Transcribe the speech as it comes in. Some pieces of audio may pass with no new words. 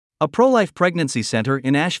A pro-life pregnancy center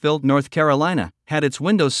in Asheville, North Carolina, had its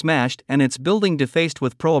windows smashed and its building defaced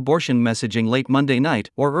with pro-abortion messaging late Monday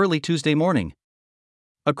night or early Tuesday morning.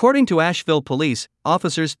 According to Asheville police,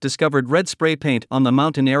 officers discovered red spray paint on the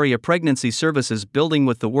Mountain Area Pregnancy Services building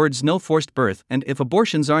with the words "No forced birth" and "If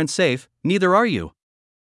abortions aren't safe, neither are you."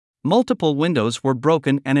 Multiple windows were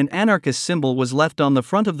broken and an anarchist symbol was left on the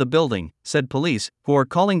front of the building, said police, who are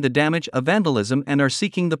calling the damage a vandalism and are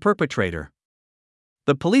seeking the perpetrator.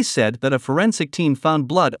 The police said that a forensic team found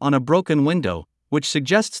blood on a broken window, which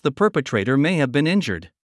suggests the perpetrator may have been injured.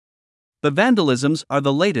 The vandalisms are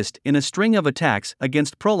the latest in a string of attacks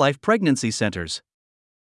against pro-life pregnancy centers.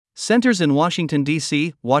 Centers in Washington,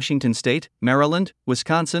 D.C., Washington State, Maryland,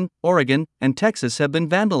 Wisconsin, Oregon, and Texas have been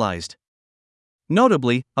vandalized.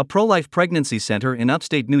 Notably, a pro-life pregnancy center in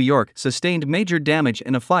upstate New York sustained major damage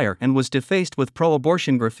in a fire and was defaced with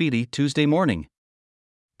pro-abortion graffiti Tuesday morning.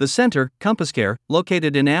 The center, CompassCare,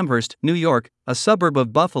 located in Amherst, New York, a suburb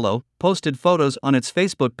of Buffalo, posted photos on its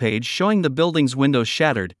Facebook page showing the building's windows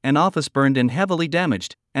shattered, an office burned and heavily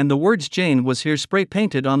damaged, and the words "Jane was here" spray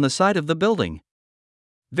painted on the side of the building.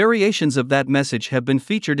 Variations of that message have been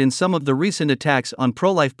featured in some of the recent attacks on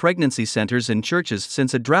pro-life pregnancy centers and churches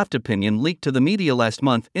since a draft opinion leaked to the media last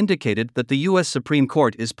month indicated that the U.S. Supreme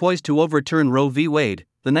Court is poised to overturn Roe v. Wade,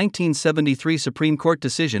 the 1973 Supreme Court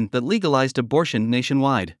decision that legalized abortion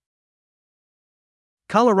nationwide.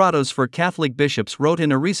 Colorado's For Catholic bishops wrote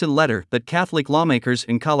in a recent letter that Catholic lawmakers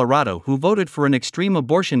in Colorado who voted for an extreme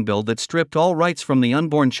abortion bill that stripped all rights from the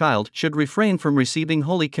unborn child should refrain from receiving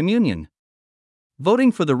Holy Communion.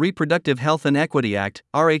 Voting for the Reproductive Health and Equity Act,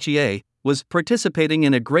 RHEA, was participating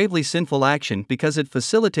in a gravely sinful action because it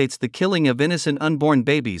facilitates the killing of innocent unborn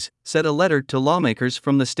babies, said a letter to lawmakers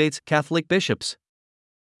from the state's Catholic bishops.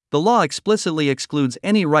 The law explicitly excludes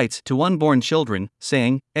any rights to unborn children,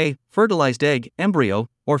 saying, a fertilized egg, embryo,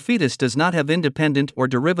 or fetus does not have independent or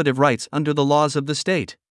derivative rights under the laws of the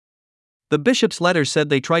state. The bishop's letter said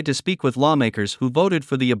they tried to speak with lawmakers who voted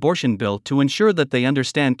for the abortion bill to ensure that they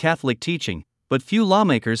understand Catholic teaching, but few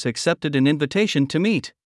lawmakers accepted an invitation to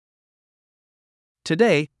meet.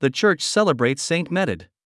 Today, the church celebrates Saint Medard.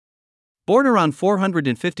 Born around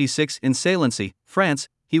 456 in Salency, France,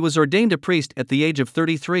 he was ordained a priest at the age of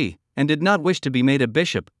 33, and did not wish to be made a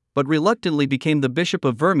bishop, but reluctantly became the Bishop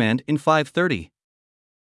of Vermand in 530.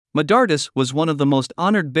 Medardus was one of the most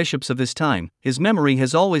honored bishops of his time. His memory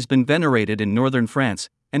has always been venerated in northern France,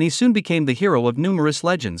 and he soon became the hero of numerous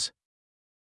legends.